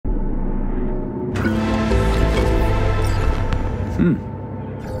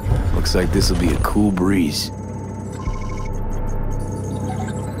Looks like this'll be a cool breeze.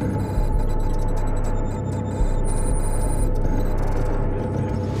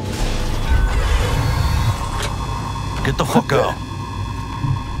 Get the fuck out.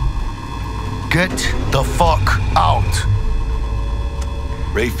 Get the fuck out.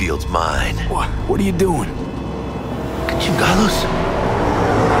 Rayfield's mine. What are you doing? Que chingados?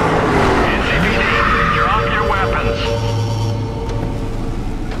 NVIDIA, drop your weapons.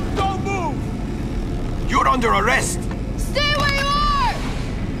 Don't move! You're under arrest. Stay where you are!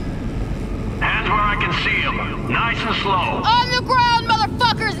 Hands where I can see them. Nice and slow. On the ground,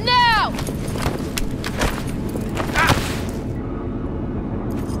 motherfuckers, now!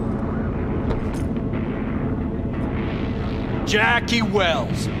 Jackie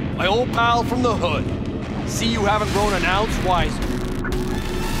Wells, my old pal from the hood. See you haven't grown an ounce wiser.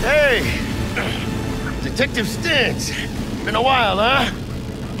 Hey! Detective Stintz. Been a while, huh?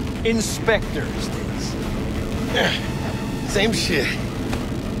 Inspector Stintz. Same shit.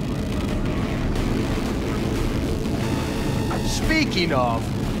 Speaking of,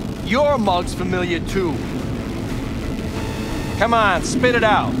 your mug's familiar too. Come on, spit it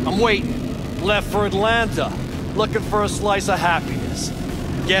out. I'm waiting. Left for Atlanta. Looking for a slice of happiness.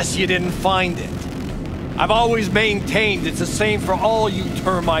 Guess you didn't find it. I've always maintained it's the same for all you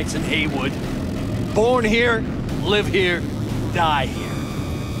termites in Haywood. Born here, live here, die here.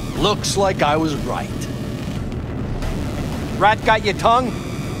 Looks like I was right. Rat got your tongue?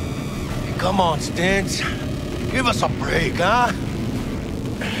 Hey, come on, Stintz. Give us a break, huh?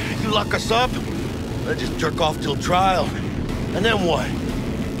 You lock us up, I just jerk off till trial. And then what?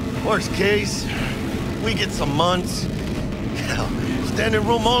 Worst case, we get some months. Hell, standing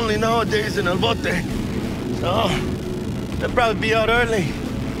room only nowadays in El Bote. So, they'll probably be out early.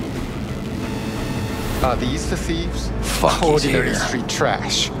 Are these the thieves? Fuck, Ordinary street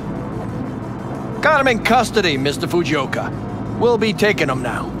trash. Got him in custody, Mr. Fujioka. We'll be taking him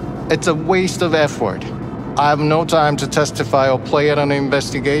now. It's a waste of effort. I have no time to testify or play at an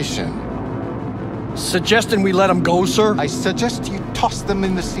investigation. Suggesting we let him go, sir? I suggest you toss them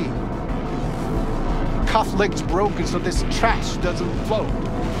in the sea. Cuff leg's broken so this trash doesn't float.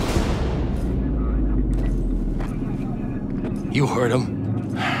 You heard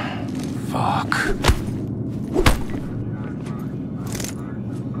him. Fuck.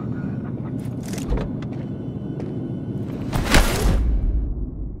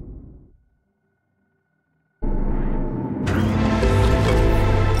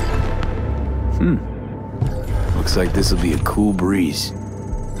 Looks like this'll be a cool breeze.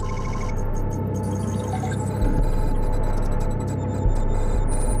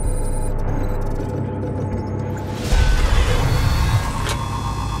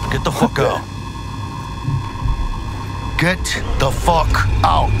 Get the fuck out. Get the fuck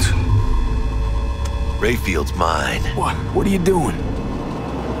out. Rayfield's mine. What are you doing?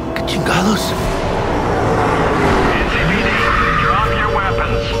 Que chingados? NVIDIA, drop your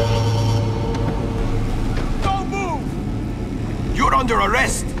weapons. Don't move! You're under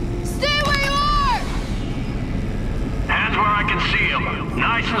arrest. Stay where you are! Hands where I can see them.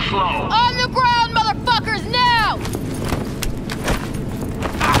 Nice and slow. On the ground, motherfuckers, now!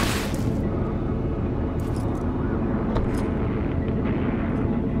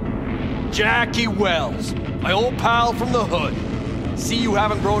 Jackie Wells, my old pal from the hood. See you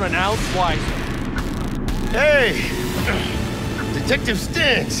haven't grown an ounce wiser. Hey! Detective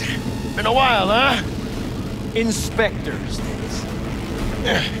Stintz. Been a while, huh? Inspector Stintz.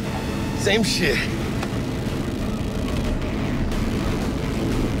 Same shit.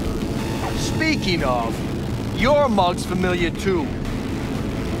 Speaking of, your mug's familiar too.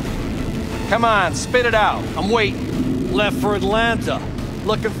 Come on, spit it out. I'm waiting. Left for Atlanta.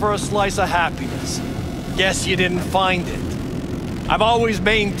 Looking for a slice of happiness. Guess you didn't find it. I've always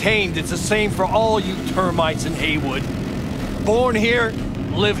maintained it's the same for all you termites in Haywood. Born here,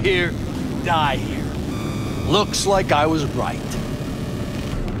 live here, die here. Looks like I was right.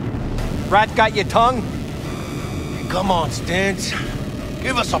 Rat got your tongue? Hey, come on, Stintz.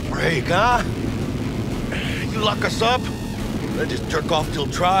 Give us a break, huh? You lock us up, I just jerk off till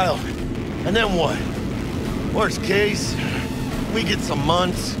trial. And then what? Worst case, we get some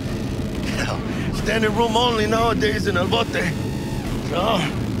months. Hell, standing room only nowadays in El Bote. So,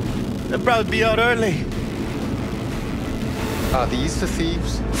 they'll probably be out early. Are these the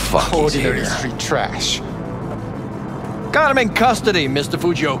thieves? Fuck, Ordinary street trash. Got him in custody, Mr.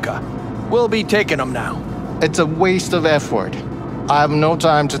 Fujioka. We'll be taking him now. It's a waste of effort. I have no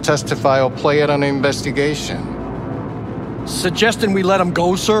time to testify or play at an investigation. Suggesting we let him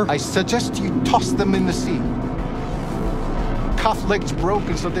go, sir? I suggest you toss them in the sea. Cuff leg's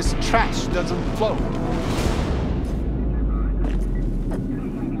broken so this trash doesn't float.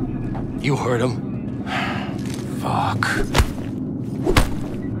 You heard him. Fuck.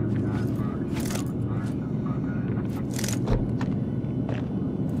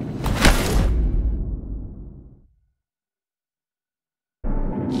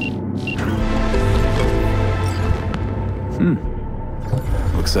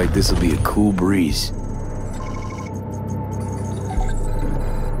 Looks like this'll be a cool breeze.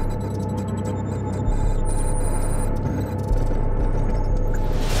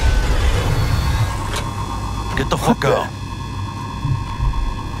 Get the fuck out.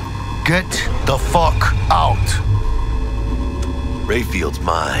 Get the fuck out. Rayfield's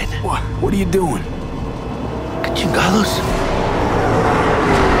mine. What are you doing? Que chingados?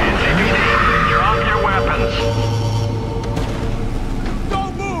 NVIDIA, drop your weapons.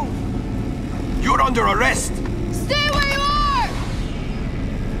 Don't move! You're under arrest. Stay where you are!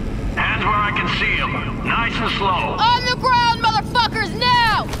 Hands where I can see them. Nice and slow. On the ground, motherfuckers,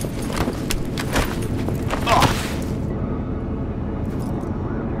 now!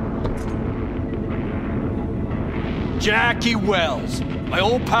 Jackie Wells, my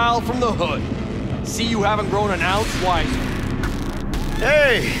old pal from the hood. See you haven't grown an ounce wiser.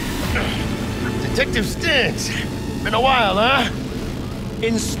 Hey! Detective Stintz. Been a while, huh?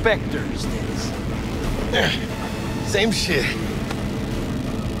 Inspector Stintz. Same shit.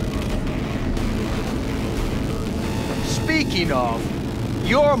 Speaking of,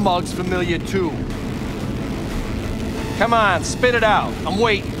 your mug's familiar too. Come on, spit it out. I'm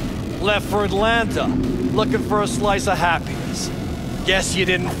waiting. Left for Atlanta, looking for a slice of happiness. Guess you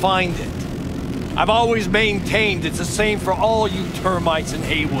didn't find it. I've always maintained it's the same for all you termites in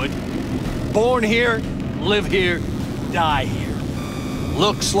Haywood. Born here, live here, die here.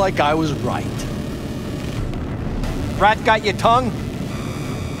 Looks like I was right. Rat got your tongue?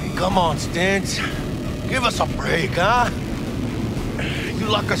 Come on, Stintz. Give us a break, huh? You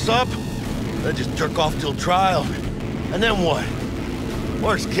lock us up, then just jerk off till trial. And then what?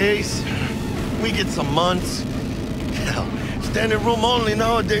 Worst case, we get some months. Hell, standing room only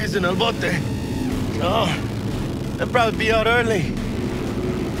nowadays in El Bote. So, they'll probably be out early.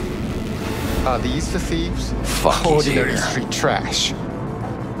 Are these the thieves? Fuck, he's Ordinary here. street trash.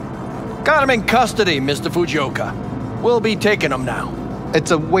 Got him in custody, Mr. Fujioka. We'll be taking him now. It's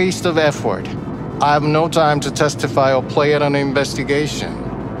a waste of effort. I have no time to testify or play at an investigation.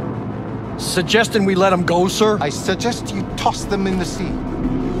 Suggesting we let him go, sir? I suggest you toss them in the sea.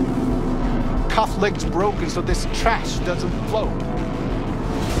 Cuff leg's broken so this trash doesn't float.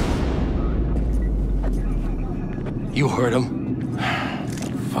 You heard him.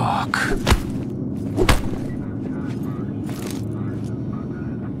 Fuck.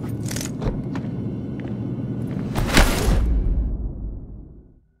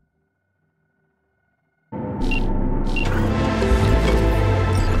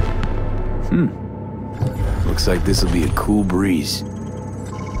 Looks like this'll be a cool breeze.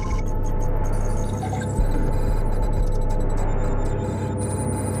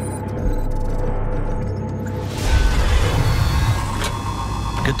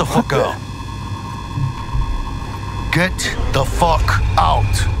 Get the fuck out. Get the fuck out.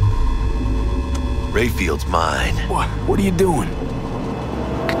 Rayfield's mine. What are you doing?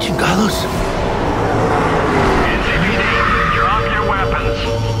 Que chingados? NVIDIA, drop your weapons.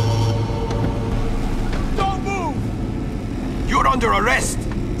 Don't move! You're under arrest.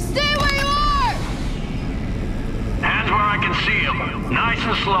 Stay where you are! Hands where I can see them. Nice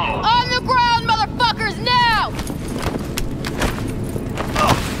and slow. On the ground, motherfuckers, now!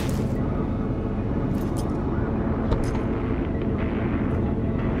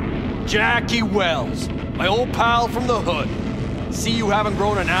 Jackie Wells, my old pal from the hood. See you haven't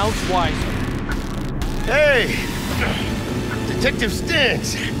grown an ounce wiser. Hey! Detective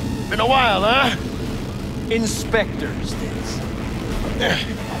Stintz. Been a while, huh? Inspector Stintz.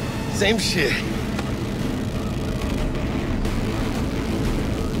 Same shit.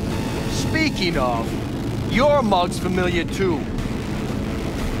 Speaking of, your mug's familiar too.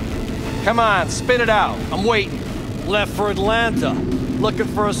 Come on, spit it out. I'm waiting. Left for Atlanta, looking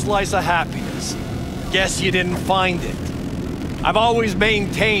for a slice of happiness. Guess you didn't find it. I've always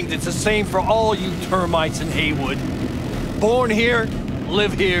maintained it's the same for all you termites in Haywood. Born here,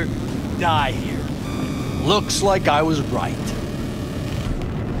 live here, die here. Looks like I was right.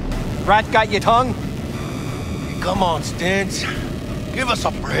 Rat got your tongue? Come on, Stintz. Give us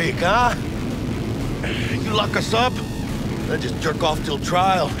a break, huh? You lock us up, then just jerk off till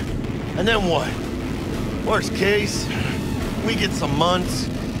trial. And then what? Worst case, we get some months.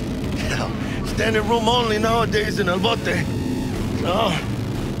 Hell, standing room only nowadays in El Bote.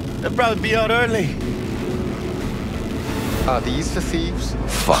 Oh, they'll probably be out early. Are these the thieves?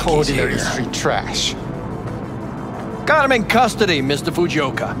 Fuck, he's Ordinary here. street trash. Got him in custody, Mr.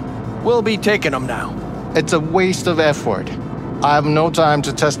 Fujioka. We'll be taking him now. It's a waste of effort. I have no time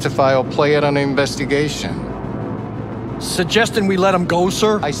to testify or play it on an investigation. Suggesting we let him go,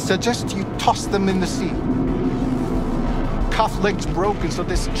 sir? I suggest you toss them in the sea. Cuff leg's broken so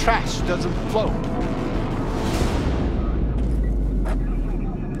this trash doesn't float.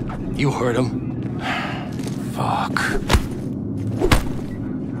 You heard him. Fuck.